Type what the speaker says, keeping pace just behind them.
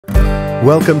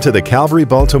Welcome to the Calvary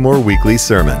Baltimore Weekly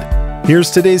Sermon.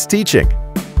 Here's today's teaching.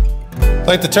 I'd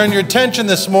like to turn your attention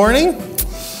this morning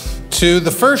to the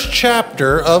first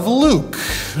chapter of Luke.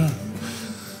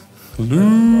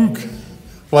 Luke.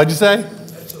 What'd you say?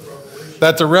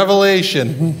 That's a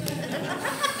revelation.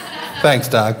 Thanks,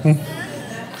 Doc.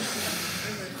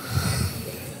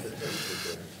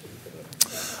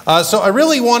 So I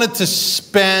really wanted to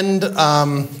spend,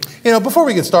 before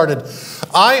we get started,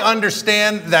 I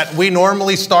understand that we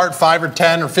normally start 5 or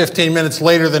 10 or 15 minutes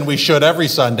later than we should every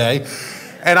Sunday.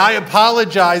 And I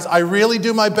apologize. I really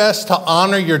do my best to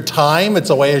honor your time. It's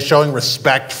a way of showing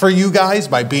respect for you guys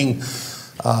by being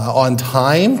on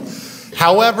time.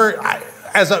 However,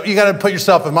 you got to put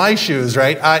yourself in my shoes,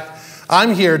 right?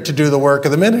 I'm here to do the work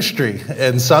of the ministry.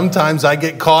 And sometimes I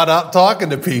get caught up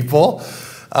talking to people.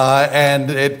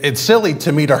 And it's silly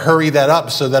to me to hurry that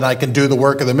up so that I can do the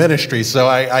work of the ministry. So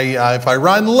if I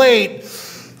run late,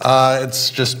 it's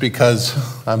just because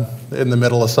I'm in the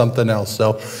middle of something else.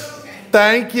 So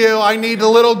thank you. I need a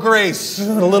little grace.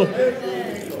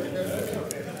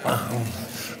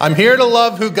 I'm here to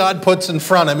love who God puts in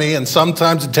front of me, and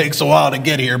sometimes it takes a while to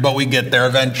get here, but we get there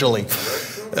eventually.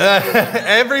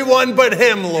 Everyone but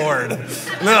him, Lord.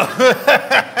 No.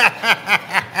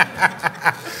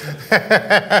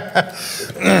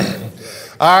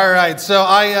 All right, so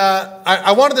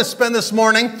I wanted to spend this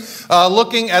morning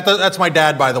looking at that's my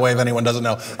dad, by the way, if anyone doesn't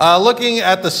know, looking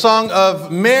at the Song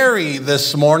of Mary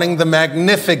this morning, the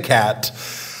Magnificat.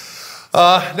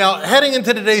 Now, heading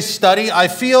into today's study, I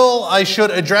feel I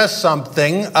should address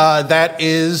something that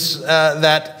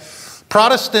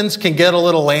Protestants can get a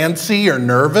little antsy or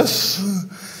nervous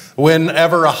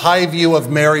whenever a high view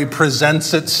of Mary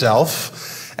presents itself.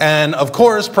 And of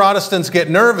course, Protestants get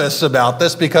nervous about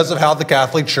this because of how the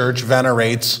Catholic Church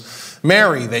venerates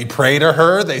Mary. They pray to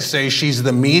her. They say she's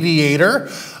the mediator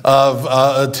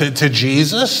to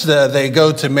Jesus. They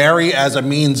go to Mary as a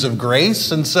means of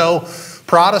grace. And so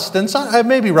Protestants,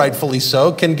 maybe rightfully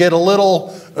so, can get a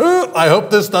little, I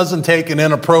hope this doesn't take an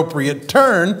inappropriate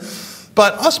turn.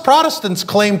 But us Protestants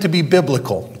claim to be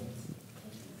biblical.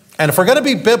 And if we're going to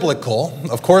be biblical,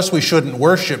 of course we shouldn't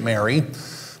worship Mary.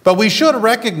 But we should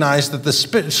recognize that the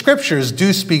scriptures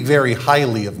do speak very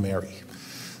highly of Mary.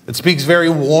 It speaks very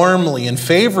warmly and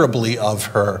favorably of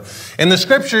her. In the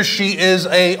scriptures, she is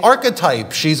an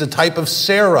archetype. She's a type of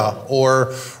Sarah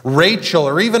or Rachel,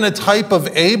 or even a type of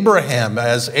Abraham.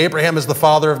 As Abraham is the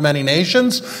father of many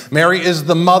nations, Mary is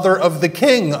the mother of the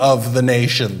king of the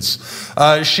nations.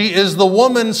 She is the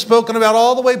woman spoken about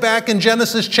all the way back in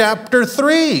Genesis chapter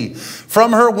 3.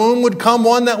 From her womb would come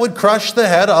one that would crush the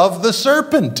head of the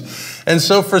serpent. And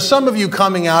so for some of you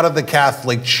coming out of the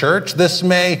Catholic Church, this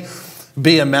may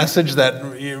be a message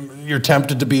that you're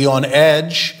tempted to be on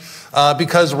edge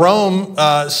because Rome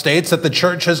states that the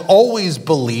church has always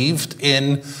believed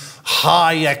in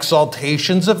high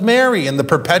exaltations of Mary and the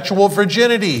perpetual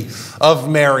virginity of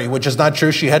Mary, which is not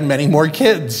true. She had many more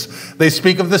kids. They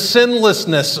speak of the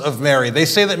sinlessness of Mary. They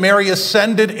say that Mary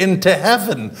ascended into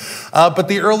heaven, but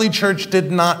the early church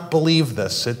did not believe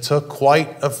this. It took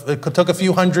a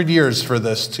few hundred years for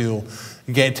this to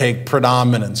take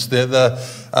predominance.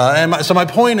 So my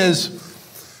point is,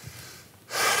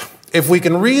 if we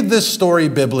can read this story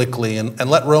biblically and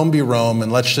let Rome be Rome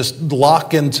and let's just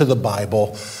lock into the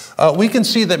Bible, we can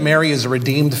see that Mary is a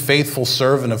redeemed, faithful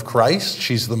servant of Christ.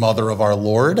 She's the mother of our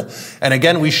Lord. And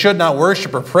again, we should not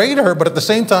worship or pray to her, but at the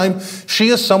same time, she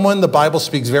is someone the Bible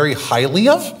speaks very highly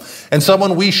of and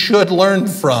someone we should learn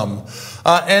from.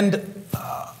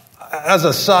 As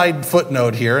a side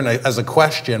footnote here and as a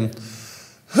question,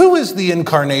 who is the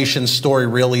incarnation story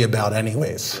really about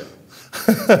anyways?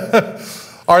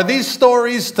 Are these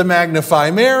stories to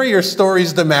magnify Mary or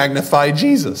stories to magnify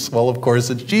Jesus? Well, of course,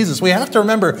 it's Jesus. We have to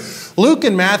remember, Luke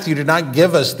and Matthew did not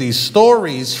give us these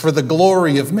stories for the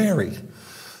glory of Mary,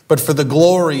 but for the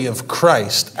glory of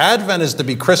Christ. Advent is to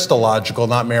be Christological,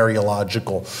 not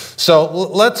Mariological. So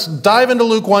let's dive into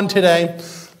Luke 1 today.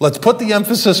 Let's put the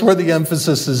emphasis where the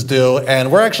emphasis is due,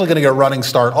 and we're actually going to get a running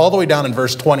start all the way down in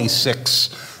verse 26,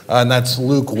 and that's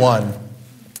Luke 1.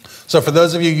 So for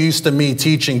those of you used to me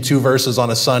teaching 2 verses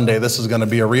on a Sunday, this is going to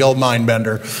be a real mind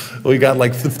bender. We got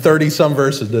like 30-some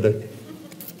verses today.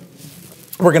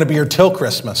 We're going to be here till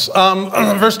Christmas.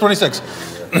 Verse 26.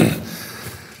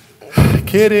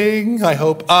 Kidding, I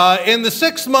hope. In the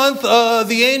 6th month,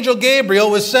 the angel Gabriel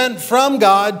was sent from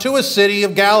God to a city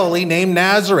of Galilee named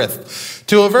Nazareth,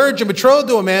 to a virgin betrothed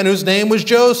to a man whose name was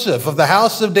Joseph, of the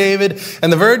house of David,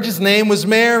 and the virgin's name was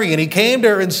Mary. And he came to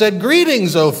her and said,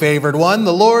 "Greetings, O favored one,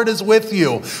 the Lord is with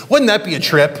you." Wouldn't that be a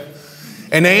trip?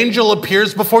 an angel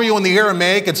appears before you. In the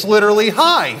Aramaic, it's literally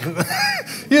hi.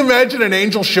 You imagine an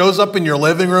angel shows up in your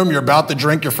living room, you're about to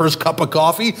drink your first cup of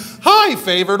coffee. Hi,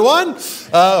 favored one.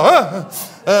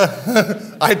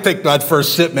 I'd take that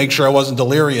first sip, make sure I wasn't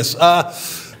delirious.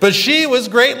 But she was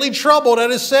greatly troubled at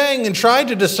his saying and tried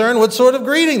to discern what sort of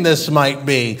greeting this might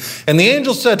be. And the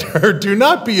angel said to her, do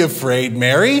not be afraid,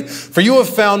 Mary, for you have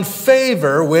found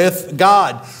favor with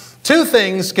God. Two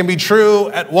things can be true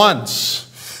at once.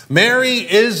 Mary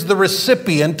is the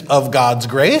recipient of God's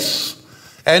grace,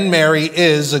 and Mary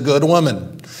is a good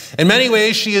woman. In many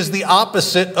ways, she is the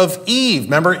opposite of Eve.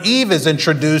 Remember, Eve is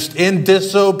introduced in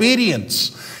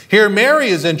disobedience. Here, Mary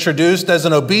is introduced as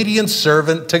an obedient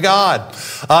servant to God.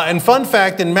 And fun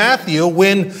fact, in Matthew,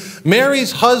 when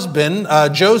Mary's husband,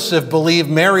 Joseph, believed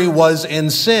Mary was in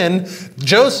sin,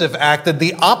 Joseph acted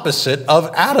the opposite of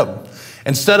Adam.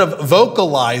 Instead of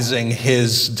vocalizing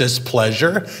his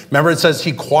displeasure, remember it says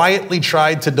he quietly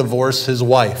tried to divorce his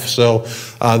wife. So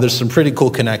there's some pretty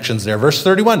cool connections there. Verse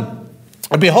 31.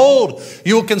 And behold,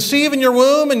 you will conceive in your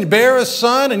womb and bear a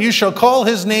son, and you shall call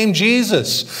his name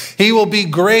Jesus. He will be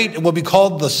great and will be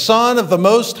called the Son of the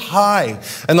Most High.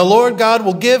 And the Lord God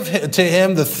will give to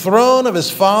him the throne of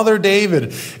his father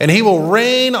David, and he will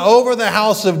reign over the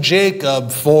house of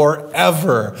Jacob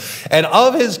forever. And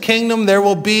of his kingdom there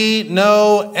will be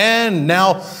no end.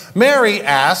 Now, Mary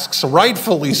asks,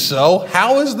 rightfully so,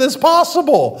 how is this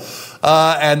possible?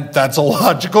 And that's a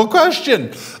logical question.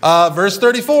 Verse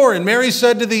 34, and Mary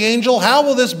said to the angel, how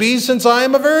will this be since I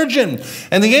am a virgin?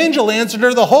 And the angel answered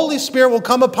her, the Holy Spirit will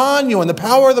come upon you, and the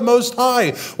power of the Most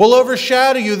High will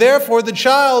overshadow you. Therefore, the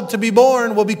child to be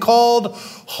born will be called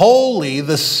Holy,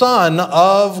 the Son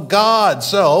of God.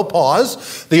 So,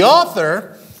 pause. The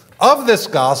author of this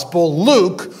gospel,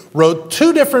 Luke, wrote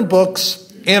two different books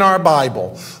in our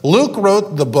Bible. Luke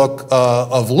wrote the book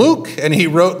of Luke, and he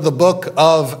wrote the book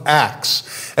of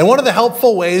Acts. And one of the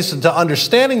helpful ways into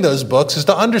understanding those books is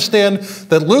to understand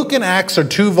that Luke and Acts are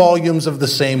two volumes of the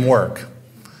same work.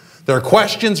 There are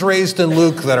questions raised in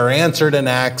Luke that are answered in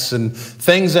Acts, and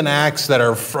things in Acts that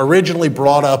are originally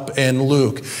brought up in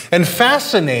Luke. And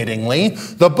fascinatingly,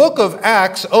 the book of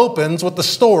Acts opens with the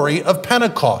story of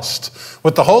Pentecost,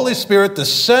 with the Holy Spirit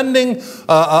descending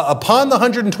upon the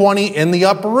 120 in the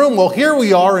upper room. Well, here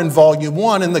we are in volume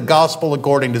 1 in the Gospel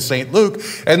according to St. Luke,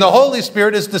 and the Holy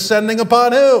Spirit is descending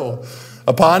upon who?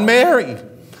 Upon Mary.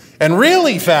 And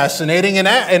really fascinating, in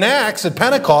Acts at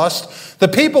Pentecost, the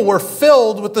people were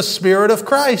filled with the Spirit of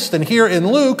Christ. And here in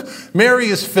Luke, Mary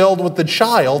is filled with the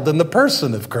child and the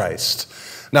person of Christ.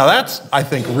 Now that's, I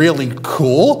think, really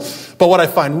cool. But what I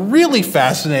find really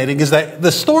fascinating is that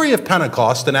the story of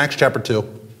Pentecost in Acts chapter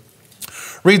 2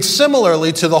 reads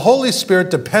similarly to the Holy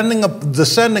Spirit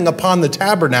descending upon the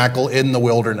tabernacle in the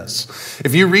wilderness.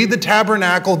 If you read the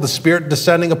tabernacle, the Spirit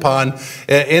descending upon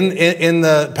in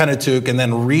the Pentateuch, and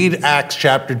then read Acts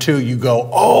chapter 2, you go,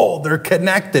 oh, they're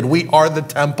connected. We are the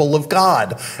temple of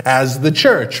God as the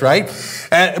church, right?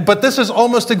 But this is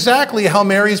almost exactly how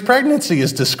Mary's pregnancy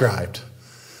is described.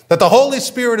 That the Holy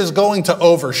Spirit is going to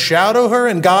overshadow her,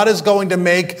 and God is going to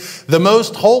make the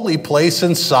most holy place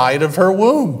inside of her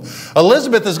womb.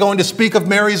 Elizabeth is going to speak of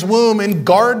Mary's womb in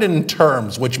garden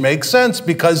terms, which makes sense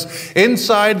because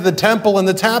inside the temple and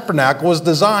the tabernacle was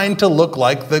designed to look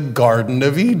like the Garden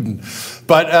of Eden.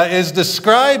 But is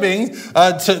describing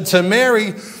to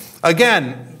Mary,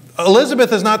 again,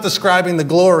 Elizabeth is not describing the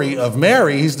glory of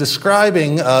Mary. He's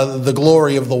describing the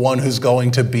glory of the one who's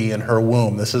going to be in her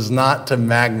womb. This is not to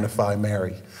magnify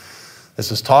Mary.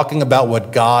 This is talking about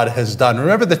what God has done.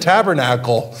 Remember, the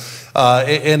tabernacle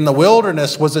in the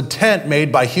wilderness was a tent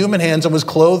made by human hands and was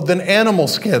clothed in animal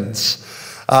skins.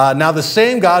 Now, the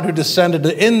same God who descended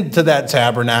into that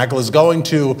tabernacle is going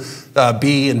to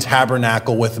be in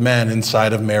tabernacle with men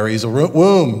inside of Mary's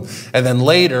womb, and then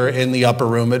later in the upper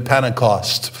room at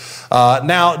Pentecost.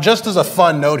 Now, just as a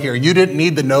fun note here, you didn't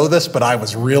need to know this, but I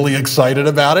was really excited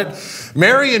about it.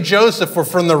 Mary and Joseph were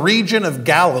from the region of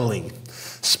Galilee,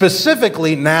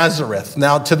 specifically Nazareth.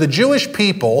 Now, to the Jewish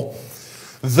people,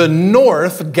 the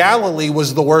north, Galilee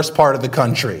was the worst part of the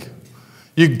country.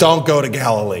 You don't go to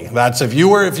Galilee. That's if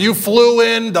you flew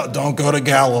in, don't go to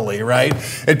Galilee, right?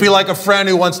 It'd be like a friend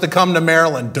who wants to come to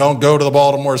Maryland. Don't go to the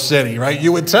Baltimore City, right?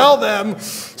 You would tell them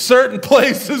certain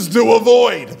places to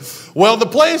avoid. Well, the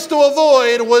place to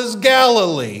avoid was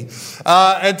Galilee.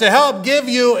 And to help give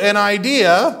you an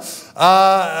idea,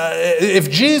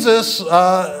 if Jesus,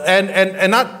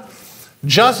 and not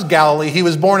just Galilee, he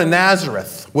was born in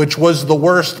Nazareth, which was the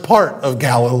worst part of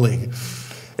Galilee.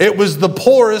 It was the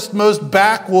poorest, most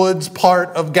backwoods part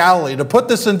of Galilee. To put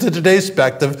this into today's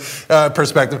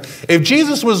perspective, if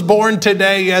Jesus was born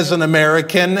today as an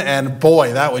American, and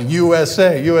boy, that would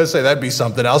USA, that'd be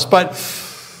something else. But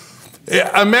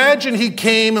imagine he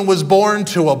came and was born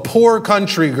to a poor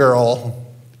country girl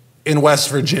in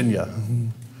West Virginia,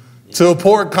 to a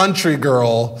poor country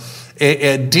girl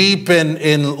deep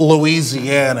in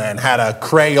Louisiana and had a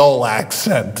Creole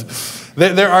accent.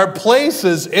 There are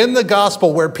places in the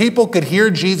gospel where people could hear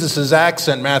Jesus'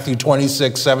 accent, Matthew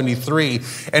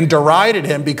 26:73, and derided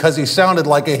him because he sounded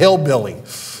like a hillbilly.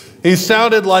 He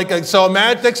sounded like so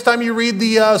imagine next time you read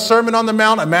the Sermon on the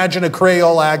Mount, imagine a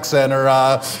Creole accent or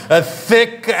a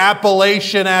thick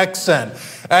Appalachian accent.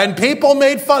 And people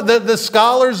made fun, the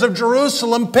scholars of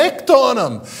Jerusalem picked on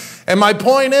him. And my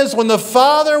point is, when the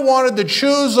Father wanted to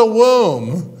choose a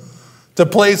womb to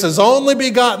place his only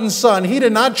begotten Son, he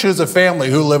did not choose a family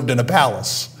who lived in a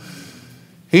palace.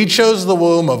 He chose the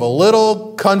womb of a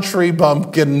little country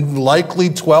bumpkin, likely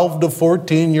 12 to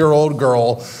 14-year-old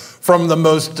girl from the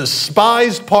most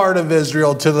despised part of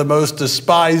Israel to the most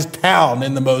despised town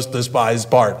in the most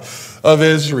despised part of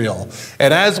Israel.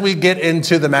 And as we get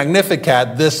into the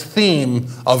Magnificat, this theme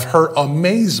of her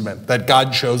amazement that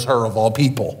God chose her of all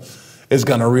people is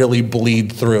going to really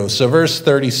bleed through. So verse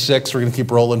 36, we're going to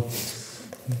keep rolling.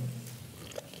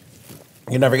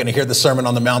 You're never going to hear the Sermon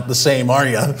on the Mount the same, are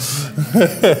you?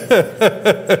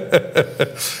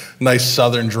 Nice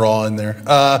southern draw in there.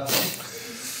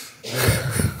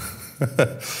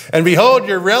 And behold,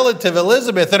 your relative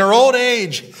Elizabeth in her old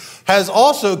age has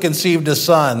also conceived a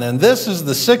son, and this is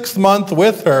the 6th month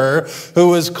with her,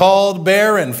 who is called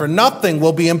barren, for nothing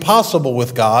will be impossible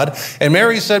with God. And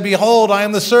Mary said, behold, I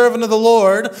am the servant of the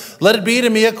Lord. Let it be to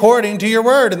me according to your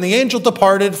word. And the angel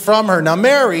departed from her. Now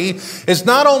Mary is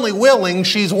not only willing,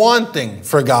 she's wanting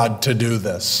for God to do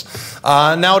this.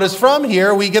 Now it is from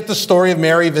here we get the story of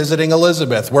Mary visiting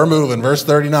Elizabeth. We're moving, verse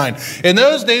 39. In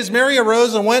those days Mary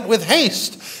arose and went with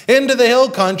haste into the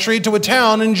hill country to a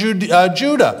town in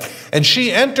Judah. And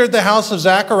she entered the house of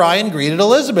Zechariah and greeted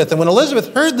Elizabeth. And when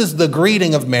Elizabeth heard the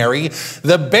greeting of Mary,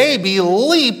 the baby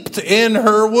leaped in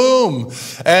her womb.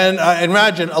 And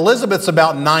imagine, Elizabeth's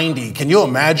about 90. Can you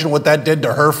imagine what that did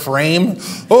to her frame?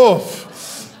 Oh,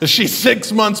 she's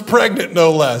 6 months pregnant,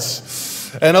 no less.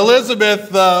 And Elizabeth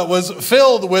was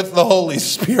filled with the Holy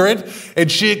Spirit,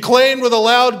 and she acclaimed with a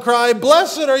loud cry,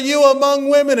 blessed are you among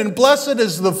women, and blessed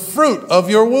is the fruit of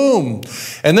your womb.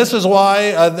 And this is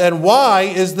why, why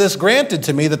is this granted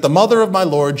to me, that the mother of my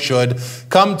Lord should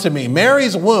come to me?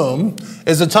 Mary's womb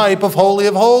is a type of Holy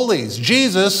of Holies.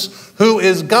 Jesus, who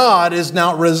is God, is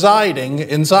now residing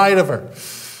inside of her.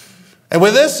 And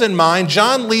with this in mind,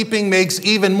 John leaping makes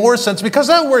even more sense, because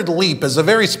that word leap is a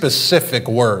very specific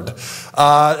word.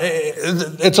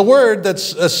 It's a word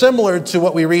that's similar to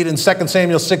what we read in 2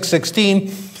 Samuel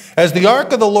 6:16. As the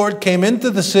ark of the Lord came into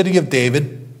the city of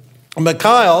David,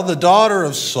 Michal, the daughter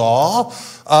of Saul,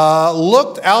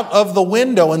 looked out of the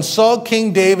window and saw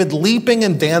King David leaping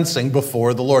and dancing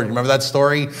before the Lord. You remember that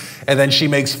story? And then she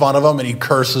makes fun of him and he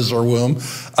curses her womb.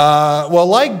 Well,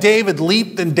 like David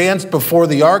leaped and danced before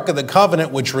the Ark of the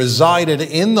Covenant, which resided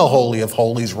in the Holy of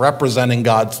Holies, representing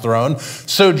God's throne,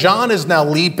 so John is now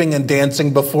leaping and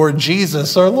dancing before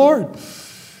Jesus, our Lord.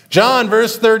 John,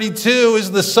 verse 32,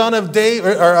 is the son of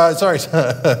David,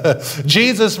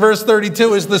 Jesus, verse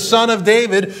 32, is the son of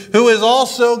David, who is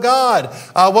also God.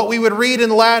 What we would read in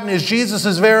Latin is Jesus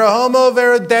is vera homo,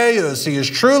 vera deus. He is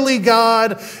truly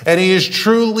God, and he is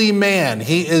truly man.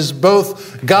 He is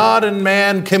both God and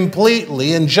man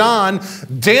completely. And John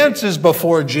dances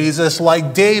before Jesus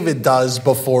like David does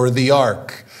before the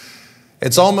ark.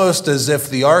 It's almost as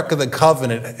if the Ark of the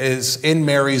Covenant is in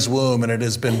Mary's womb and it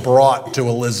has been brought to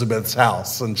Elizabeth's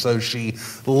house. And so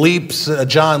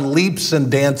John leaps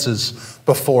and dances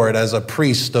before it as a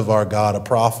priest of our God, a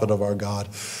prophet of our God.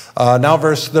 Now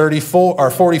verse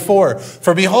 44.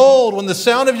 For behold, when the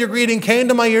sound of your greeting came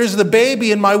to my ears, the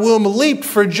baby in my womb leaped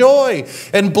for joy.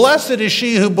 And blessed is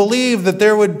she who believed that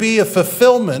there would be a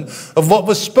fulfillment of what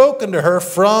was spoken to her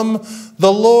from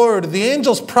the Lord. The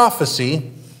angel's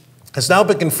prophecy has now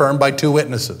been confirmed by 2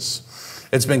 witnesses.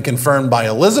 It's been confirmed by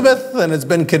Elizabeth, and it's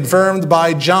been confirmed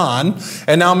by John.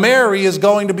 And now Mary is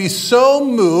going to be so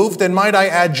moved, and might I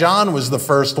add, John was the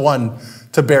first one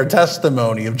to bear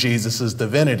testimony of Jesus'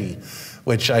 divinity,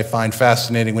 which I find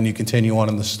fascinating when you continue on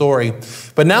in the story.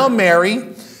 But now Mary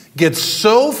gets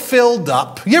so filled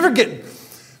up. I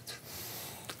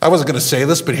wasn't going to say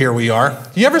this, but here we are.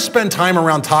 You ever spend time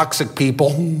around toxic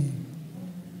people?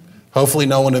 Hopefully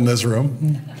no one in this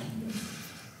room.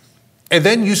 And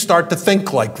then you start to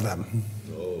think like them.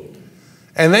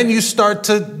 And then you start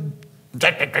to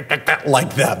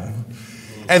like them.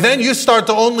 And then you start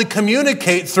to only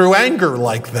communicate through anger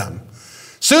like them.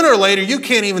 Sooner or later, you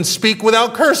can't even speak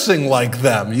without cursing like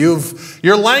them.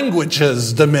 Your language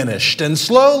has diminished, and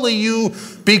slowly you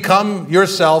become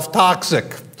yourself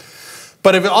toxic.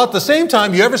 But if at the same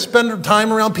time, you ever spend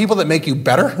time around people that make you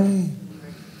better?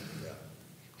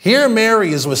 Here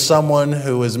Mary is with someone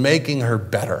who is making her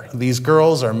better. These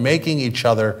girls are making each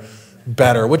other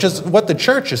better, which is what the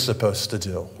church is supposed to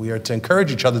do. We are to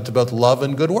encourage each other to both love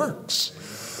and good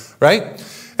works, right?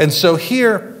 And so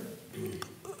here,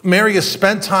 Mary has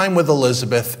spent time with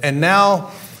Elizabeth, and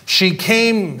now she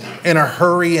came in a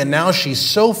hurry, and now she's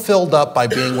so filled up by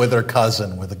being with her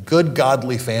cousin, with a good,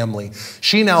 godly family.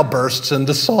 She now bursts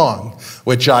into song,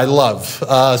 which I love.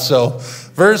 So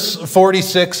verse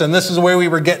 46, and this is where we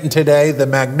were getting today, the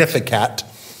Magnificat.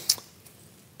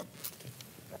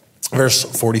 Verse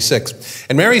 46,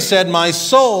 and Mary said, "My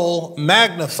soul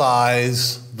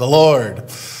magnifies the Lord."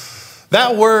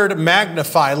 That word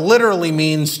magnify literally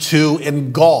means to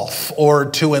engulf or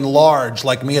to enlarge,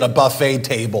 like me at a buffet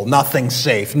table. Nothing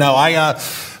safe. No,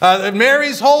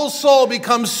 Mary's whole soul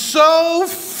becomes so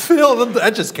filled.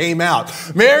 That just came out.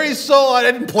 Mary's soul, I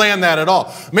didn't plan that at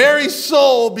all. Mary's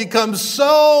soul becomes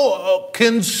so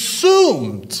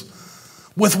consumed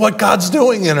with what God's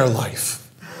doing in her life.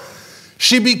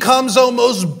 She becomes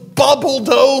almost bubbled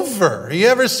over. You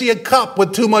ever see a cup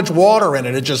with too much water in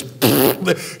it? It just,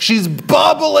 she's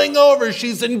bubbling over.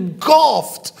 She's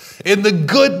engulfed in the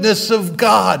goodness of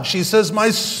God. She says, my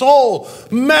soul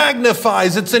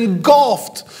magnifies. It's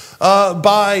engulfed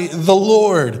by the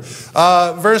Lord.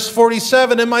 Verse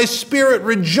 47, and my spirit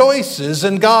rejoices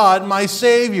in God, my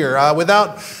Savior.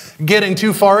 Without getting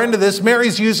too far into this,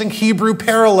 Mary's using Hebrew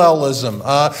parallelism.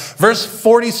 Verse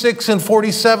 46 and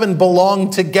 47 belong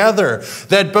together,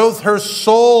 that both her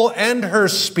soul and her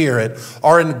spirit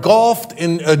are engulfed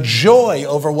in a joy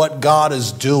over what God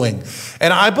is doing.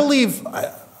 And I believe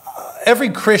every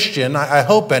Christian, I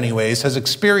hope anyways, has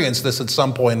experienced this at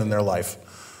some point in their life.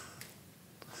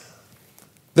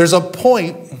 There's a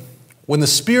point when the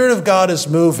Spirit of God is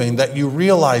moving that you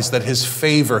realize that His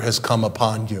favor has come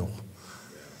upon you.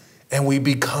 And we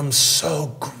become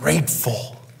so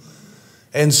grateful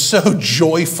and so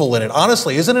joyful in it.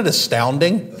 Honestly, isn't it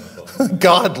astounding?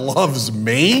 God loves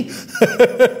me.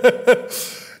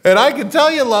 And I can tell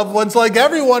you, loved ones, like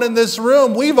everyone in this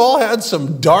room, we've all had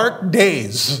some dark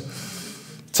days,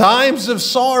 times of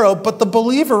sorrow, but the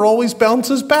believer always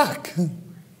bounces back.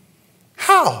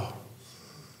 How?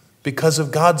 Because of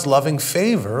God's loving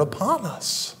favor upon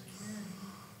us.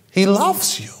 He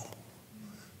loves you.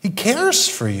 He cares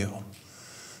for you.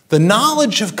 The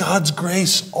knowledge of God's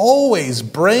grace always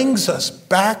brings us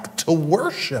back to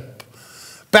worship,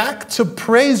 back to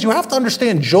praise. You have to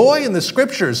understand joy in the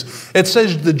scriptures. It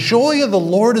says the joy of the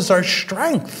Lord is our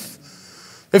strength.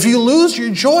 If you lose your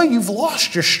joy, you've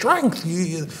lost your strength.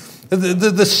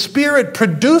 The Spirit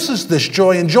produces this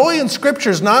joy, and joy in Scripture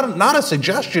is not a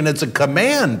suggestion, it's a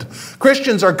command.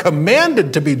 Christians are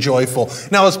commanded to be joyful.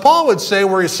 Now, as Paul would say,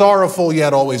 we're sorrowful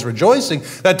yet always rejoicing.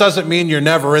 That doesn't mean you're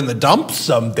never in the dumps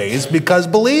some days, because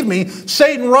believe me,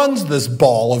 Satan runs this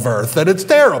ball of earth, and it's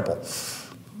terrible.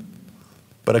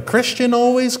 But a Christian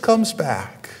always comes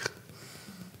back.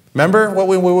 Remember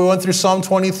when we went through Psalm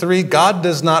 23? God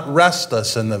does not rest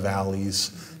us in the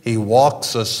valleys. He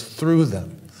walks us through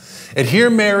them. And here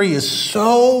Mary is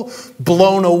so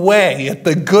blown away at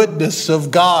the goodness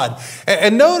of God.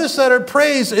 And notice that her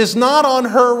praise is not on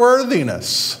her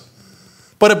worthiness,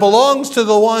 but it belongs to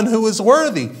the one who is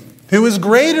worthy, who is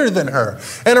greater than her.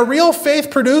 And a real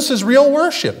faith produces real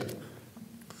worship.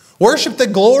 Worship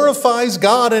that glorifies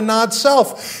God and not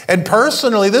self. And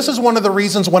personally, this is one of the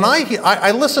reasons when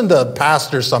I listen to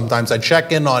pastors sometimes, I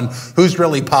check in on who's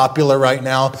really popular right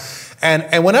now.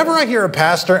 And whenever I hear a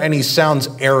pastor and he sounds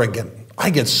arrogant, I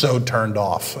get so turned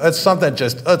off. That's something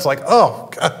it's like,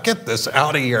 oh, get this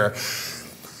out of here.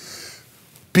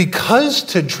 Because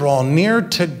to draw near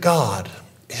to God,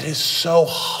 it is so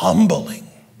humbling.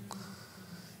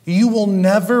 You will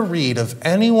never read of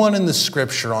anyone in the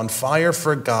scripture on fire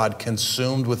for God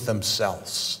consumed with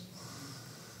themselves.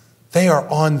 They are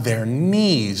on their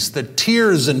knees. The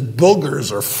tears and boogers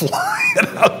are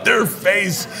flying out their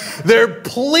face. They're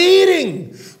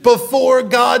pleading before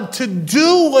God to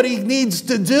do what He needs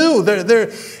to do.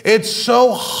 It's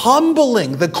so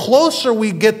humbling. The closer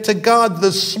we get to God,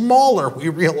 the smaller we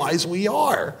realize we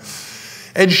are.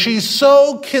 And she's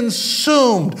so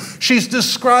consumed. She's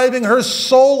describing her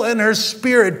soul and her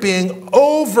spirit being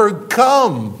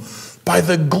overcome by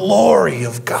the glory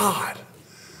of God.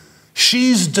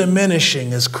 She's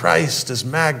diminishing as Christ is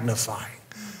magnifying.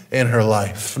 in her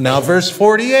life. Now, verse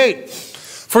 48.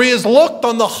 For he has looked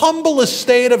on the humble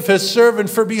estate of his servant,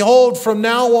 for behold, from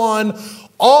now on,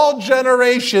 all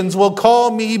generations will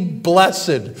call me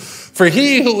blessed. For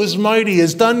he who is mighty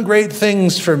has done great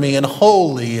things for me, and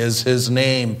holy is his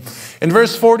name. In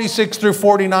verse 46 through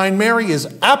 49, Mary is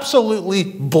absolutely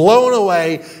blown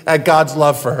away at God's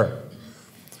love for her.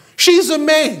 She's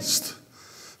amazed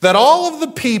that all of the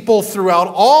people throughout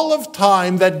all of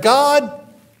time that God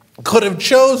could have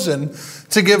chosen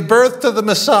to give birth to the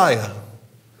Messiah,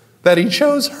 that he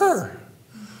chose her.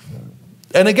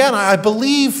 And again, I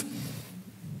believe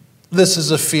this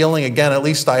is a feeling, again, at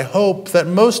least I hope, that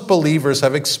most believers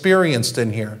have experienced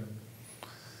in here.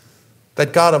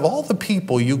 That God, of all the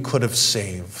people you could have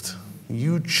saved,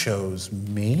 you chose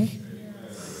me?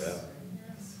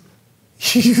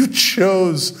 You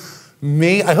chose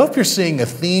me? I hope you're seeing a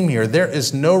theme here. There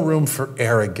is no room for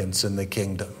arrogance in the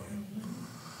kingdom.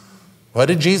 What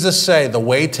did Jesus say? The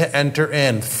way to enter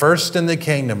in, first in the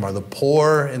kingdom, are the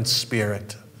poor in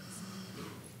spirit.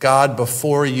 God,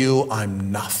 before you,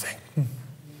 I'm nothing.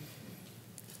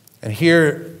 And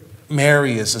here,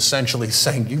 Mary is essentially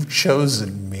saying, you've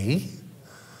chosen me?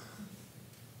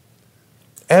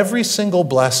 Every single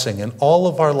blessing in all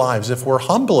of our lives, if we're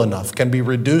humble enough, can be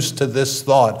reduced to this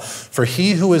thought. For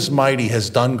he who is mighty has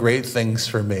done great things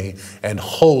for me, and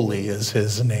holy is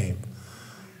his name.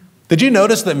 Did you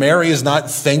notice that Mary is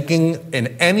not thinking in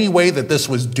any way that this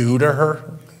was due to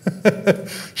her?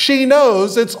 She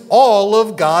knows it's all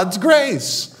of God's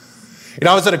grace. You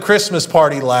know, I was at a Christmas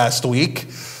party last week,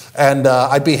 and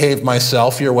I behaved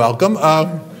myself. You're welcome.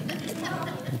 My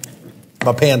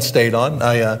pants stayed on.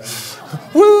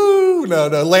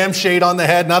 No, lampshade on the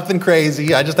head, nothing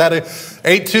crazy. I just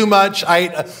ate too much.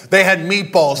 They had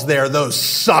meatballs there, those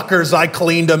suckers. I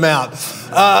cleaned them out.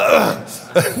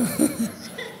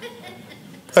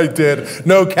 I did.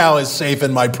 No cow is safe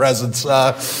in my presence.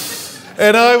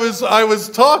 And I was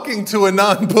talking to a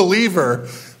non-believer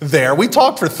there. We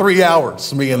talked for 3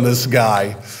 hours, me and this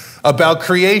guy, about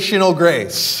creational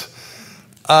grace.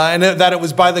 And that it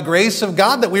was by the grace of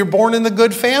God that we were born into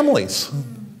good families.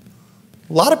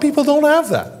 A lot of people don't have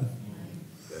that.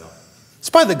 It's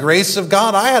by the grace of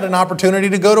God I had an opportunity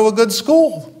to go to a good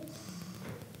school.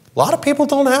 A lot of people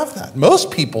don't have that.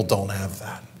 Most people don't have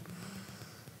that.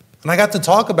 And I got to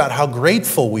talk about how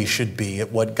grateful we should be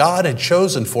at what God had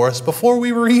chosen for us before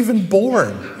we were even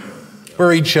born,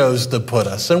 where he chose to put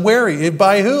us and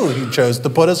by who he chose to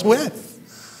put us with.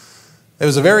 It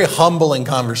was a very humbling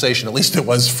conversation, at least it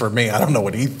was for me. I don't know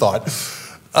what he thought.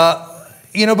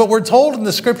 But we're told in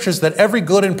the scriptures that every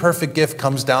good and perfect gift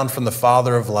comes down from the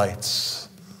Father of lights.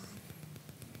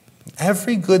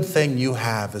 Every good thing you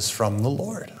have is from the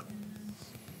Lord.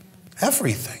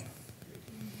 Everything.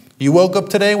 You woke up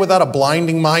today without a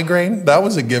blinding migraine? That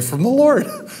was a gift from the Lord.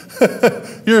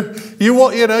 You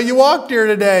walked here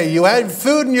today. You had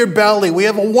food in your belly. We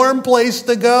have a warm place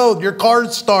to go. Your car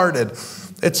started.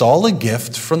 It's all a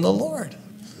gift from the Lord.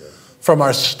 From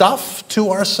our stuff to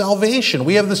our salvation.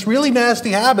 We have this really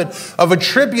nasty habit of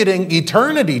attributing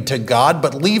eternity to God,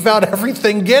 but leave out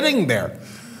everything getting there.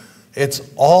 It's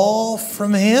all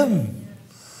from him.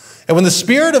 And when the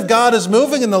Spirit of God is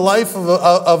moving in the life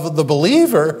of the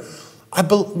believer,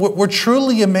 we're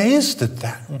truly amazed at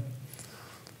that.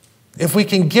 If we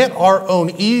can get our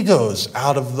own egos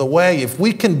out of the way, if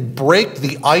we can break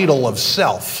the idol of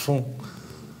self,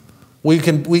 we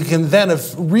can then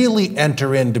really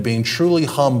enter into being truly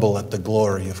humble at the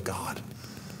glory of God.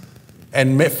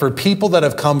 And for people that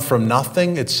have come from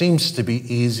nothing, it seems to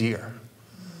be easier.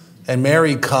 And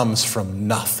Mary comes from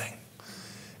nothing.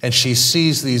 And she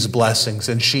sees these blessings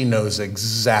and she knows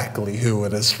exactly who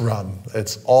it is from.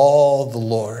 It's all the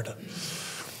Lord.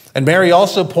 And Mary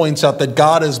also points out that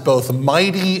God is both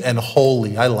mighty and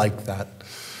holy. I like that.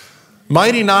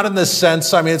 Mighty not in the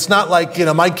sense, it's not like,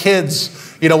 my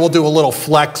kids, we'll do a little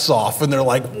flex off and they're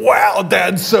like, wow,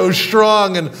 Dad's so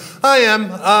strong. And I am,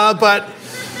 but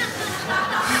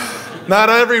not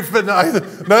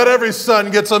every son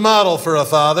gets a model for a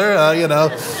father,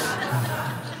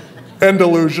 and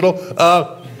delusional.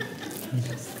 I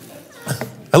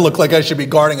look like I should be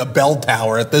guarding a bell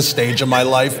tower at this stage of my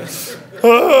life.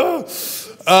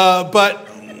 But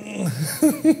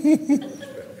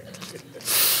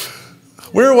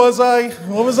where was I?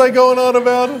 What was I going on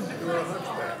about?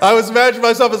 I was imagining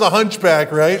myself as a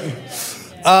hunchback, right?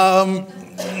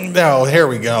 No, here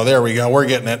we go. There we go. We're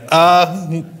getting it.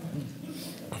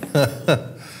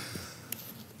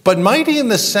 But mighty in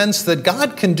the sense that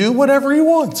God can do whatever he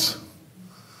wants.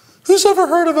 Who's ever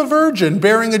heard of a virgin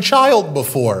bearing a child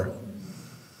before?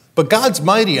 But God's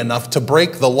mighty enough to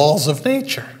break the laws of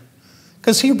nature.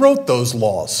 because he wrote those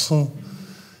laws.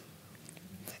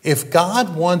 If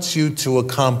God wants you to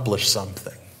accomplish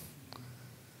something,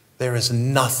 there is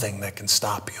nothing that can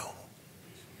stop you.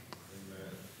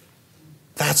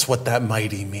 That's what that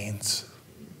mighty means.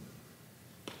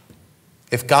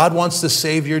 If God wants to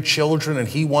save your children and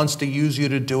he wants to use you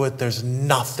to do it, there's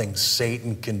nothing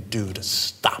Satan can do to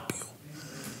stop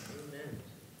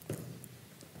you.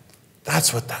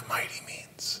 That's what that mighty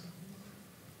means.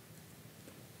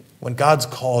 When God's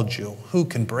called you, who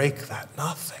can break that?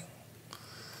 Nothing.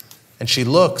 And she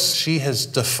has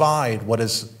defied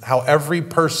how every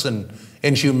person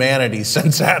in humanity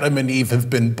since Adam and Eve have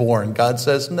been born. God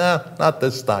says, nah, not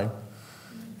this time.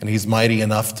 And he's mighty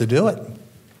enough to do it.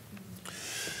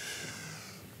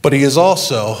 But he is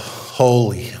also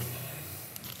holy.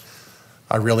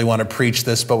 I really want to preach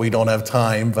this, but we don't have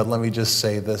time. But let me just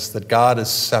say this, that God is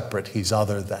separate. He's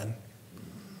other than.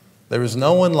 There is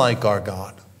no one like our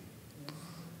God.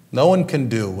 No one can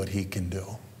do what he can do.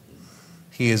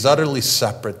 He is utterly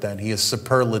separate then. He is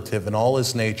superlative in all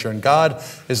his nature. And God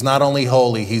is not only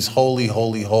holy, he's holy,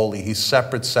 holy, holy. He's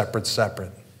separate, separate,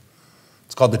 separate.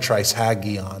 It's called the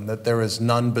Trisagion, that there is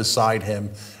none beside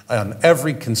him on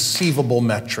every conceivable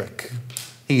metric.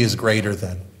 He is greater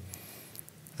than.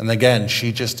 And again,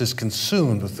 she just is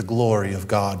consumed with the glory of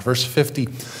God. Verse 50,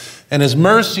 and his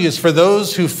mercy is for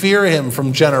those who fear him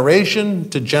from generation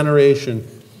to generation.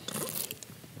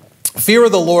 Fear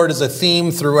of the Lord is a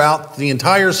theme throughout the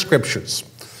entire scriptures.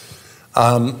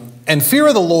 And fear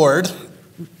of the Lord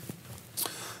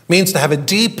means to have a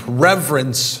deep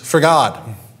reverence for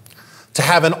God, to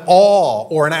have an awe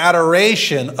or an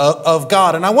adoration of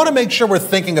God. And I want to make sure we're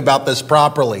thinking about this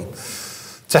properly.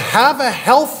 To have a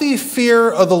healthy fear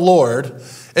of the Lord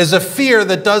is a fear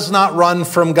that does not run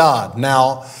from God.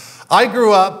 Now, I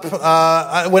grew up,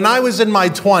 when I was in my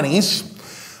 20s,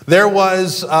 there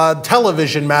was,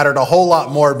 television mattered a whole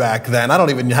lot more back then. I don't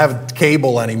even have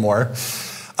cable anymore.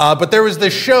 But there was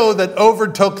this show that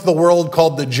overtook the world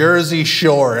called The Jersey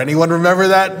Shore. Anyone remember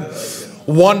that?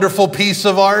 Wonderful piece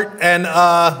of art. And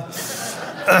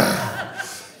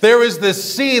there was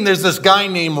this scene, there's this guy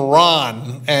named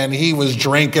Ron, and he was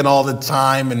drinking all the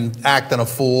time and acting a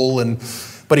fool,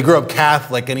 but he grew up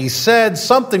Catholic, and he said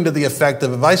something to the effect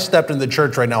of, if I stepped into the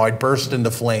church right now, I'd burst into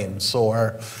flames,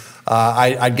 or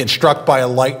I'd get struck by a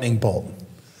lightning bolt.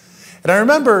 And I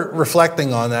remember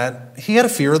reflecting on that. He had a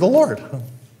fear of the Lord,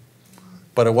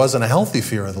 but it wasn't a healthy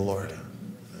fear of the Lord.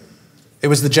 It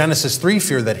was the Genesis 3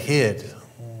 fear that hid,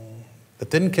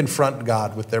 that didn't confront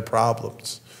God with their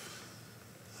problems.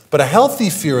 But a healthy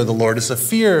fear of the Lord is a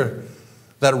fear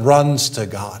that runs to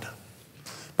God.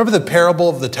 Remember the parable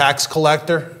of the tax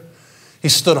collector? He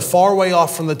stood a far way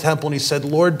off from the temple and he said,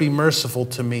 Lord, be merciful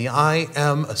to me. I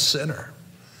am a sinner.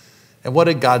 And what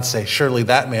did God say? Surely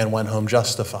that man went home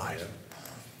justified.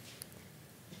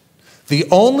 The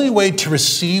only way to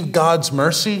receive God's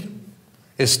mercy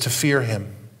is to fear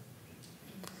him,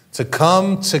 to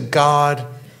come to God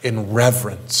in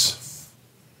reverence.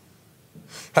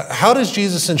 How does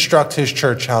Jesus instruct his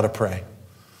church how to pray?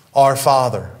 Our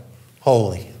Father,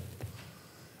 holy.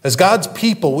 As God's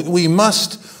people, we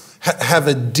must have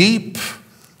a deep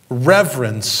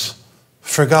reverence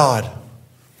for God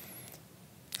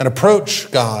and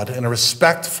approach God in a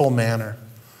respectful manner.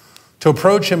 To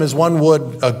approach him as one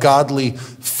would a godly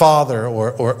father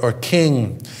or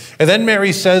king. And then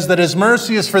Mary says that his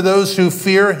mercy is for those who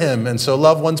fear him. And so,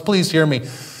 loved ones, please hear me.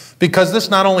 Because this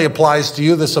not only applies to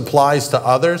you, this applies to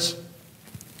others.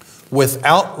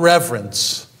 Without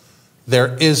reverence,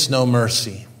 there is no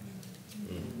mercy.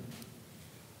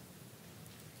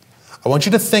 I want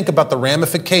you to think about the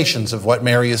ramifications of what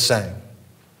Mary is saying.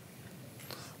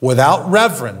 Without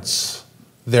reverence,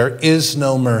 there is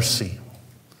no mercy.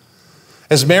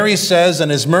 As Mary says,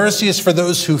 and his mercy is for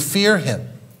those who fear him.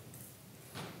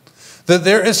 That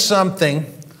there is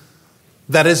something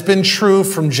that has been true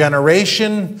from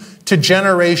generation to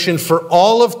generation for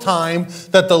all of time,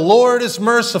 that the Lord is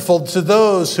merciful to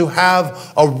those who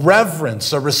have a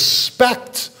reverence, a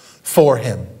respect for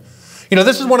him. You know,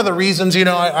 this is one of the reasons,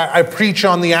 I preach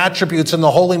on the attributes and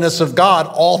the holiness of God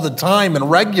all the time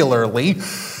and regularly,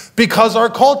 because our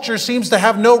culture seems to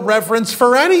have no reverence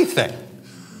for anything.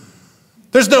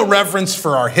 There's no reverence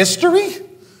for our history.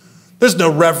 There's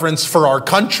no reverence for our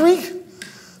country.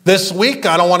 This week,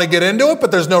 I don't want to get into it,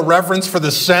 but there's no reverence for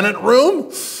the Senate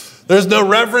room. There's no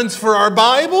reverence for our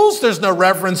Bibles. There's no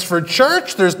reverence for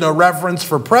church. There's no reverence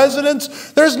for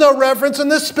presidents. There's no reverence,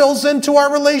 and this spills into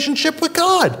our relationship with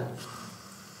God.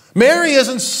 Mary is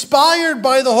inspired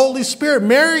by the Holy Spirit.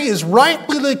 Mary is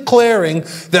rightly declaring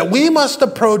that we must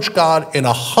approach God in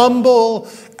a humble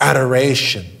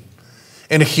adoration.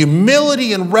 in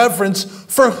humility and reverence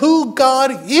for who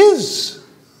God is.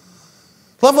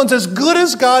 Loved ones, as good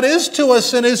as God is to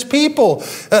us and his people,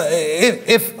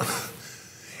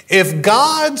 if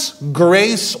God's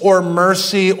grace or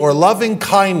mercy or loving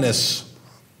kindness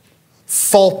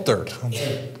faltered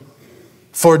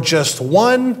for just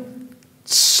 1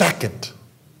 second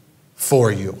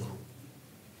for you,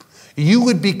 you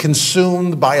would be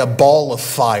consumed by a ball of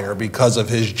fire because of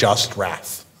his just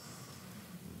wrath.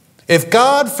 If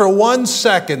God for 1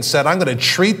 second said, I'm going to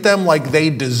treat them like they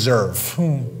deserve,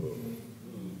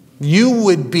 you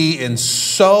would be in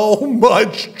so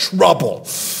much trouble.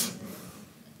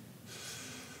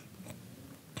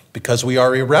 Because we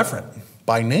are irreverent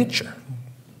by nature.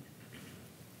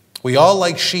 We all,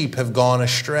 like sheep, have gone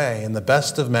astray, and the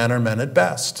best of men are men at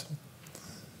best.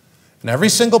 And every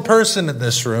single person in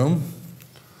this room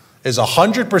is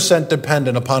 100%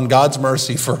 dependent upon God's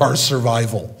mercy for our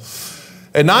survival.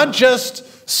 And not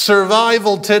just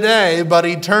survival today, but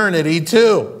eternity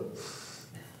too.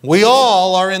 We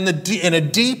all are in a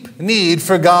deep need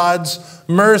for God's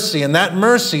mercy, and that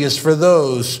mercy is for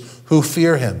those who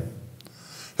fear him,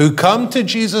 who come to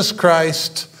Jesus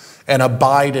Christ and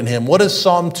abide in him. What does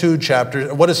Psalm 2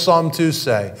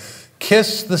 say?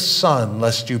 Kiss the Son,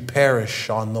 lest you perish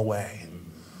on the way.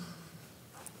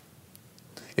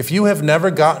 If you have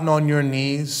never gotten on your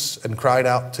knees and cried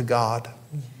out to God,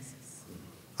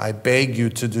 I beg you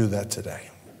to do that today.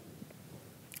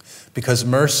 Because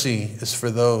mercy is for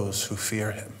those who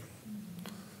fear him.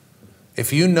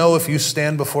 If you know if you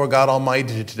stand before God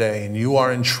Almighty today and you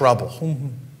are in trouble,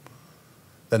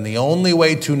 then the only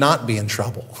way to not be in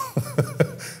trouble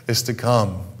is to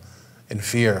come in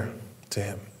fear to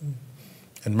him.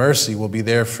 And mercy will be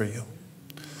there for you.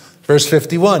 Verse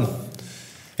 51.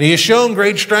 And he has shown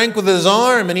great strength with his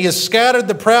arm, and he has scattered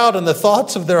the proud in the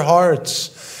thoughts of their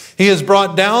hearts. He has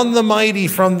brought down the mighty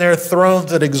from their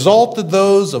thrones and exalted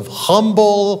those of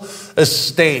humble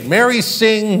estate. Mary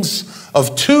sings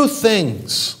of 2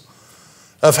 things,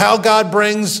 of how God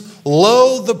brings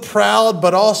low the proud,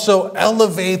 but also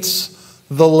elevates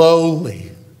the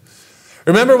lowly.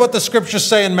 Remember what the scriptures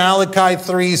say in Malachi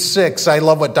 3:6. I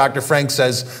love what Dr. Frank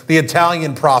says, the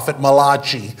Italian prophet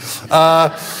Malachi.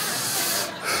 I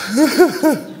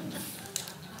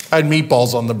had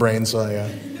meatballs on the brain, so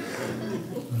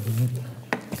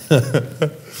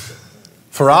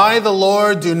For I, the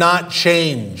Lord, do not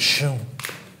change.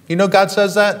 You know God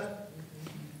says that?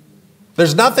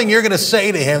 There's nothing you're going to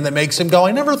say to him that makes him go,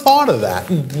 I never thought of that.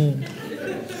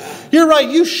 You're right,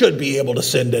 you should be able to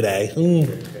sin today.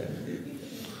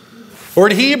 Or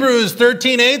in Hebrews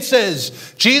 13:8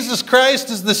 says, Jesus Christ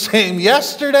is the same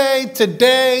yesterday,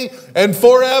 today, and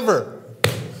forever.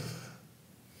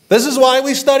 This is why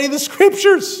we study the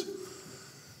scriptures.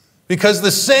 Because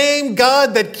the same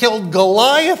God that killed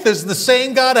Goliath is the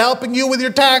same God helping you with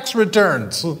your tax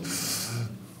returns.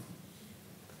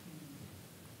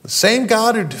 The same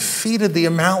God who defeated the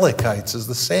Amalekites is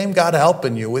the same God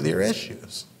helping you with your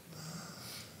issues.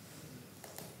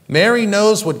 Mary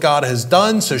knows what God has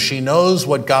done, so she knows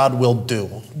what God will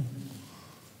do.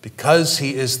 Because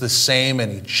he is the same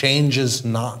and he changes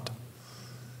not.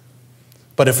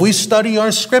 But if we study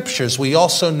our scriptures, we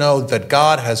also know that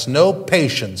God has no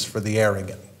patience for the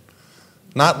arrogant.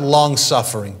 Not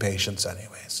long-suffering patience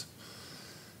anyways.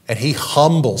 And he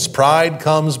humbles. Pride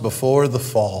comes before the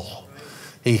fall.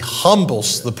 He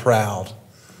humbles the proud.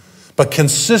 But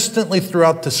consistently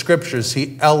throughout the scriptures,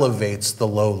 he elevates the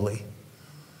lowly.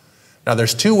 Now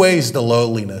there's 2 ways to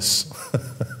lowliness.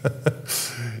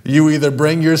 You either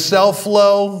bring yourself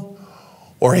low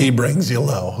or he brings you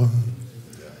low.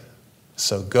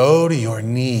 So go to your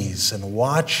knees and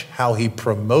watch how he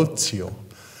promotes you.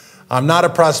 I'm not a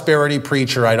prosperity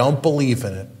preacher. I don't believe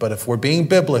in it. But if we're being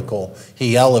biblical,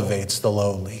 he elevates the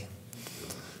lowly.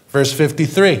 Verse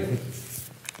 53.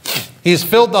 He has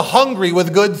filled the hungry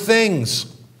with good things.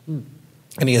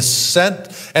 And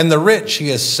the rich he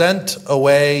has sent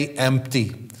away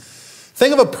empty.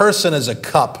 Think of a person as a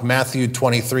cup, Matthew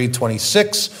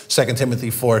 23:26, 2 Timothy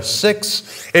 4:6.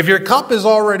 If your cup is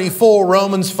already full,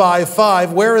 Romans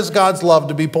 5:5, where is God's love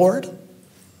to be poured?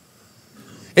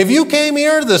 If you came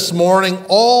here this morning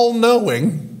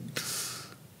all-knowing,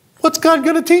 what's God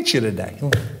going to teach you today?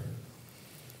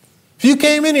 If you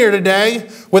came in here today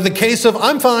with a case of,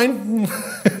 I'm fine.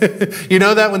 You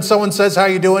know that when someone says, how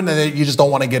you doing? And you just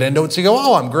don't want to get into it. So you go,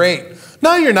 oh, I'm great.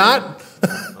 No, you're not.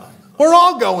 We're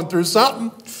all going through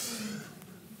something.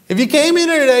 If you came in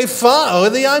here today,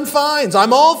 fine. The I'm fines.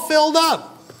 I'm all filled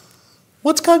up.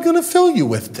 What's God going to fill you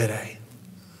with today?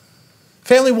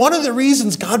 Family, one of the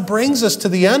reasons God brings us to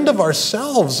the end of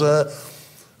ourselves,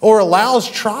 or allows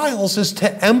trials is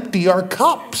to empty our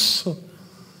cups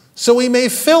so he may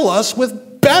fill us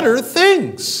with better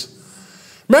things.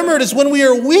 Remember, it is when we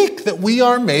are weak that we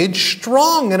are made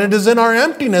strong, and it is in our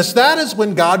emptiness that is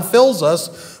when God fills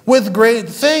us with great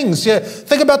things. Yeah,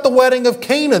 think about the wedding of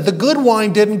Cana. The good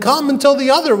wine didn't come until the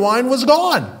other wine was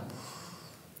gone.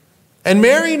 And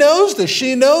Mary knows this.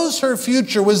 She knows her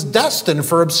future was destined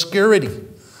for obscurity.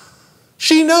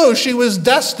 She knows she was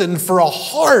destined for a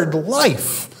hard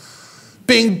life,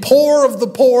 being poor of the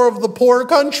poor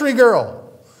country girl.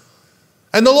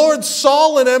 And the Lord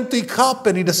saw an empty cup,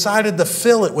 and he decided to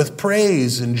fill it with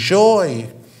praise and joy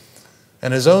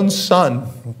and his own son.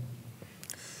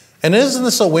 And isn't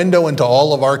this a window into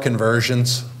all of our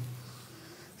conversions?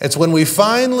 It's when we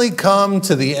finally come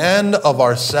to the end of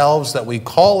ourselves that we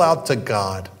call out to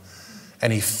God,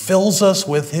 and he fills us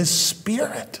with his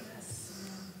Spirit.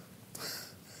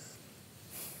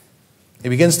 He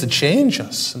begins to change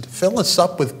us and to fill us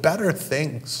up with better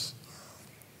things.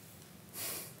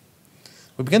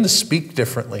 We begin to speak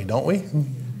differently, don't we?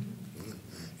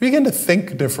 We begin to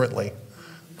think differently.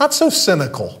 Not so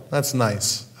cynical. That's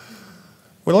nice.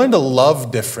 We learn to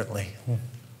love differently.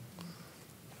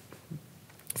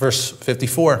 Verse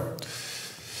 54.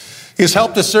 He has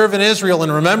helped us serve in Israel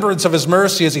in remembrance of his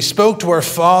mercy as he spoke to our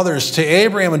fathers, to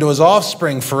Abraham and to his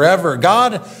offspring forever.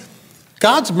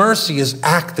 God's mercy is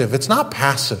active. It's not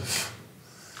passive.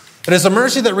 It is a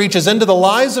mercy that reaches into the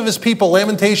lives of his people,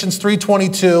 Lamentations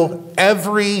 3:22,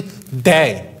 every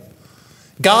day.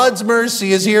 God's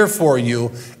mercy is here for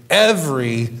you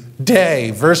every day.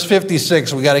 Verse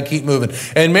 56, we got to keep moving.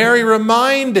 And Mary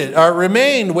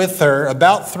remained with her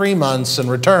about 3 months and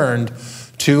returned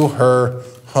to her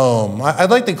home.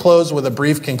 I'd like to close with a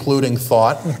brief concluding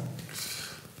thought.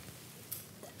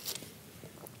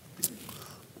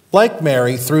 Like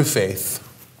Mary, through faith,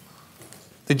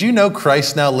 did you know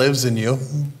Christ now lives in you?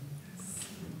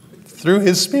 Through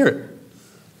his Spirit.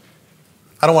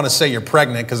 I don't want to say you're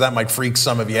pregnant because that might freak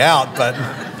some of you out, but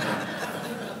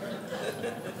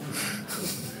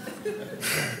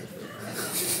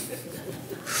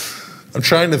I'm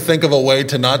trying to think of a way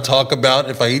to not talk about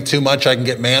if I eat too much, I can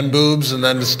get man boobs, and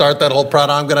then to start that whole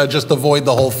product, I'm going to just avoid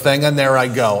the whole thing, and there I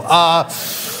go.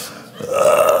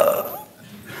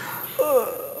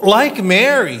 Like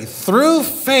Mary, through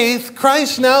faith,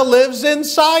 Christ now lives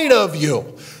inside of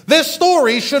you. This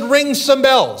story should ring some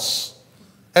bells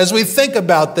as we think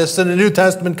about this in a New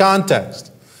Testament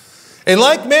context. And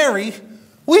like Mary,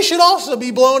 we should also be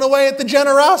blown away at the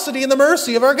generosity and the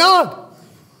mercy of our God.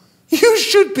 You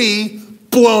should be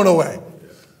blown away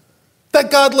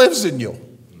that God lives in you,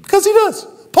 because he does.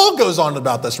 Paul goes on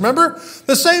about this. Remember,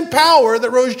 the same power that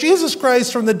rose Jesus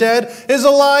Christ from the dead is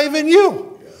alive in you.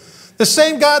 The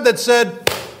same God that said,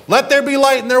 let there be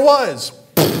light, and there was,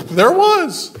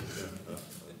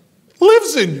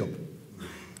 lives in you.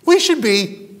 We should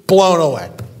be blown away.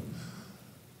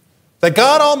 That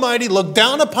God Almighty looked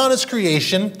down upon his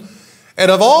creation,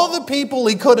 and of all the people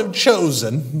he could have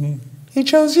chosen, he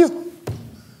chose you.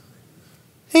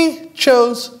 He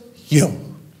chose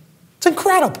you. It's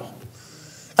incredible.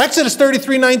 Exodus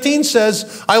 33:19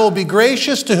 says, I will be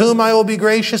gracious to whom I will be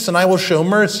gracious, and I will show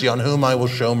mercy on whom I will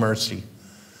show mercy.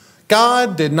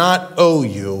 God did not owe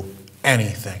you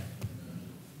anything.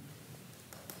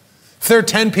 If there are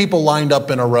 10 people lined up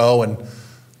in a row and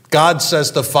God says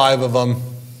to 5 of them,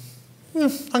 I'm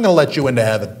going to let you into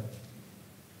heaven.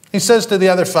 He says to the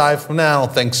other 5, no, I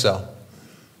don't think so.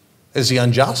 Is he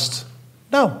unjust?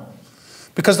 No.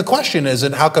 Because the question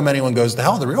isn't how come anyone goes to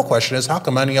hell. The real question is how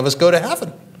come any of us go to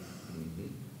heaven?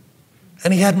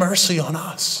 And he had mercy on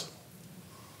us.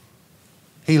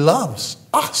 He loves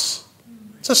us.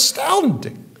 It's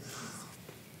astounding.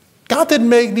 God didn't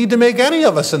need to make any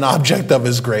of us an object of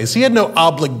his grace. He had no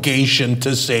obligation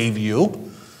to save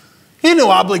you. He had no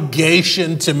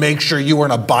obligation to make sure you were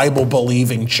in a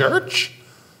Bible-believing church.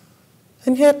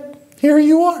 And yet, here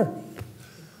you are.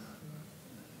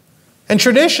 And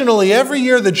traditionally, every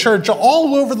year the church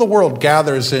all over the world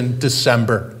gathers in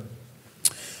December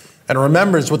and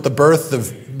remembers what the birth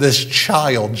of this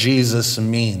child, Jesus,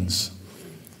 means.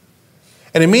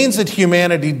 And it means that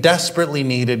humanity desperately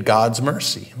needed God's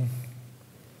mercy.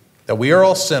 That we are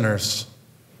all sinners,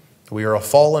 that we are all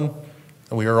fallen,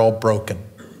 and we are all broken.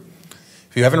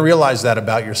 If you haven't realized that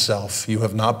about yourself, you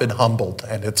have not been humbled,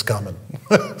 and it's coming.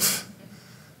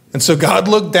 And so God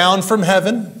looked down from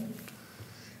heaven,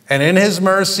 and in his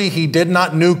mercy, he did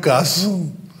not nuke us,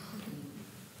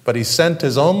 but he sent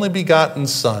his only begotten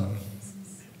Son.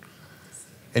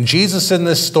 And Jesus in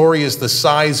this story is the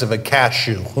size of a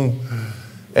cashew.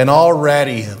 And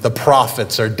already the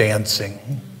prophets are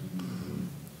dancing.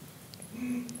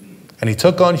 And he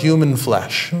took on human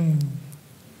flesh. And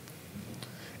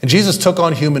Jesus took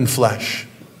on human flesh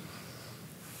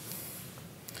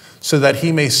so that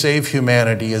he may save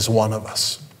humanity as one of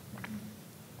us.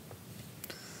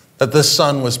 That this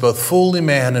Son was both fully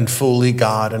man and fully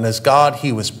God, and as God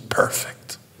he was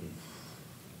perfect.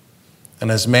 And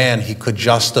as man he could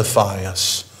justify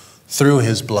us through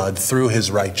his blood, through his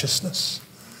righteousness.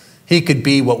 He could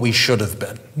be what we should have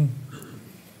been.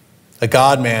 A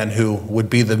God-man who would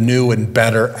be the new and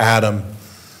better Adam.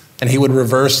 And he would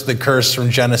reverse the curse from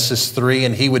Genesis 3,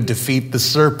 and he would defeat the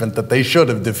serpent that they should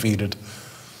have defeated.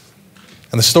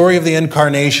 And the story of the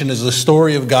incarnation is the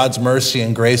story of God's mercy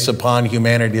and grace upon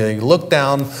humanity. He looked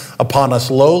down upon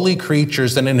us lowly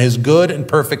creatures, and in his good and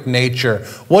perfect nature,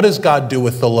 what does God do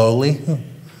with the lowly?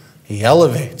 He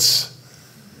elevates.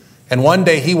 And one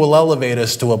day he will elevate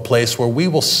us to a place where we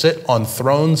will sit on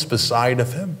thrones beside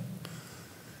of him.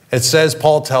 It says,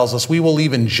 Paul tells us, we will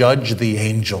even judge the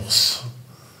angels.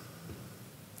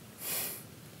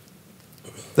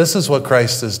 This is what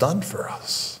Christ has done for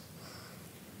us.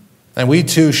 And we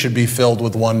too should be filled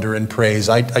with wonder and praise.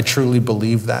 I truly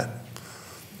believe that.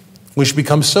 We should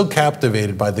become so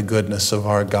captivated by the goodness of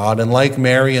our God. And like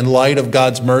Mary, in light of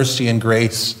God's mercy and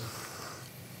grace,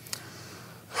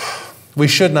 we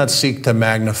should not seek to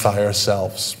magnify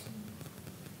ourselves,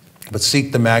 but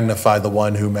seek to magnify the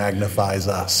one who magnifies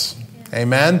us.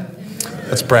 Amen?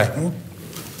 Let's pray.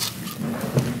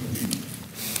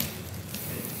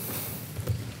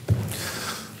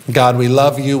 God, we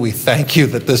love you. We thank you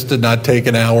that this did not take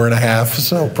an hour and a half.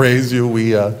 So praise you.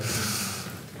 We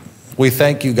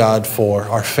thank you, God, for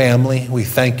our family. We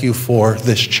thank you for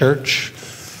this church.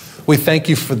 We thank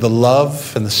you for the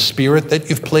love and the spirit that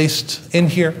you've placed in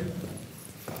here.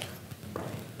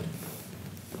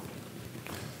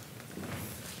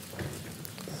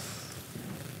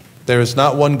 There is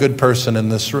not one good person in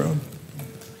this room.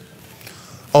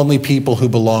 Only people who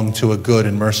belong to a good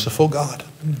and merciful God.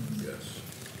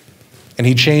 And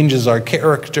he changes our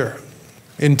character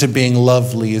into being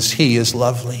lovely as he is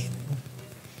lovely.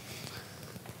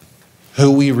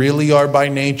 Who we really are by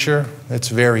nature, it's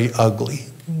very ugly.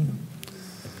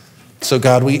 So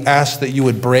God, we ask that you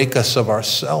would break us of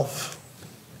ourself.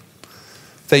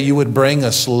 That you would bring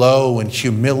us low in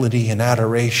humility and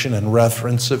adoration and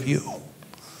reverence of you.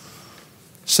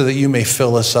 So that you may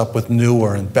fill us up with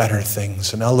newer and better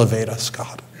things and elevate us,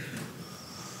 God.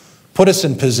 Put us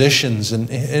in positions and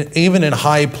even in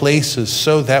high places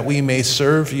so that we may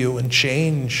serve you and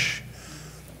change.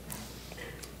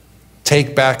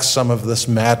 Take back some of this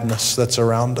madness that's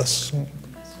around us.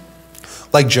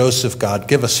 Like Joseph, God,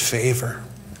 give us favor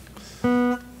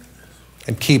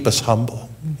and keep us humble.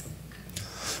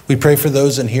 We pray for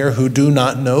those in here who do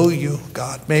not know you,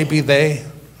 God. Maybe today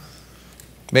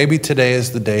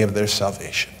is the day of their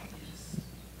salvation.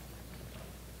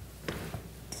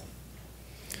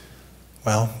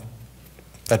 Well,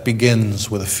 that begins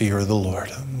with a fear of the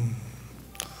Lord.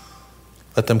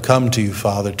 Let them come to you,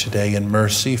 Father, today in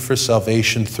mercy for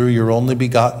salvation through your only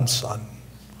begotten Son,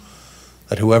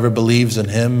 that whoever believes in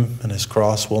him and his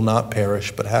cross will not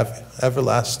perish but have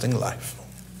everlasting life.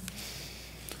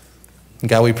 And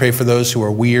God, we pray for those who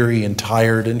are weary and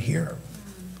tired in here.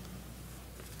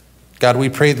 God, we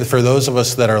pray that for those of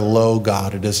us that are low,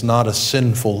 God, it is not a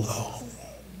sinful low.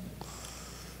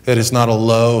 It is not a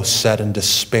low set in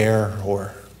despair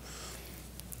or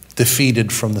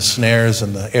defeated from the snares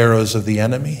and the arrows of the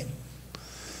enemy.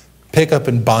 Pick up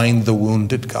and bind the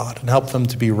wounded, God, and help them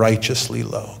to be righteously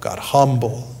low. God,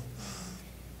 humble.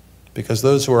 Because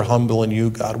those who are humble in you,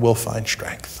 God, will find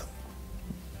strength.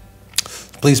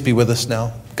 Please be with us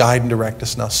now. Guide and direct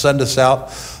us now. Send us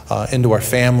out into our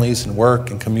families and work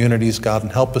and communities, God,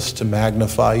 and help us to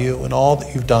magnify you and all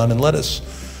that you've done. And let us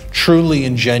truly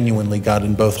and genuinely, God,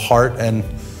 in both heart and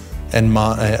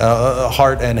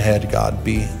head, God,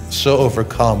 be so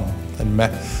overcome and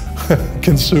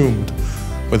consumed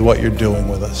with what you're doing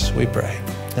with us, we pray.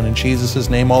 And in Jesus'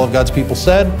 name, all of God's people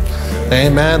said,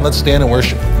 amen. Let's stand and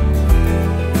worship.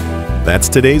 That's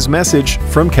today's message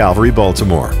from Calvary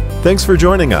Baltimore. Thanks for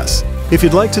joining us. If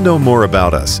you'd like to know more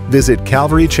about us, visit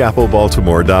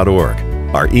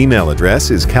calvarychapelbaltimore.org. Our email address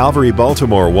is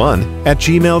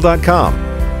calvarybaltimore1@gmail.com.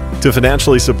 To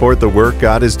financially support the work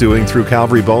God is doing through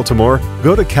Calvary Baltimore,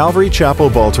 go to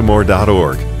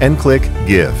calvarychapelbaltimore.org and click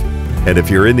Give. And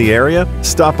if you're in the area,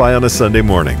 stop by on a Sunday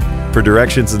morning. For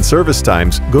directions and service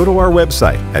times, go to our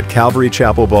website at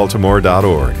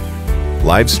calvarychapelbaltimore.org.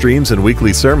 Live streams and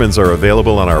weekly sermons are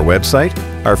available on our website,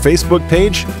 our Facebook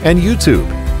page, and YouTube.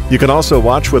 You can also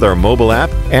watch with our mobile app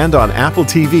and on Apple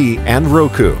TV and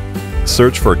Roku.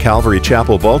 Search for Calvary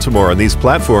Chapel Baltimore on these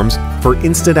platforms for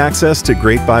instant access to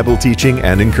great Bible teaching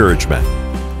and encouragement.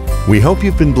 We hope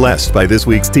you've been blessed by this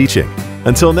week's teaching.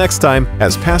 Until next time,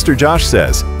 as Pastor Josh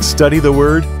says, study the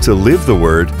Word, to live the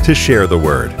Word, to share the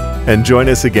Word. And join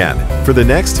us again for the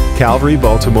next Calvary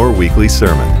Baltimore Weekly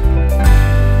Sermon.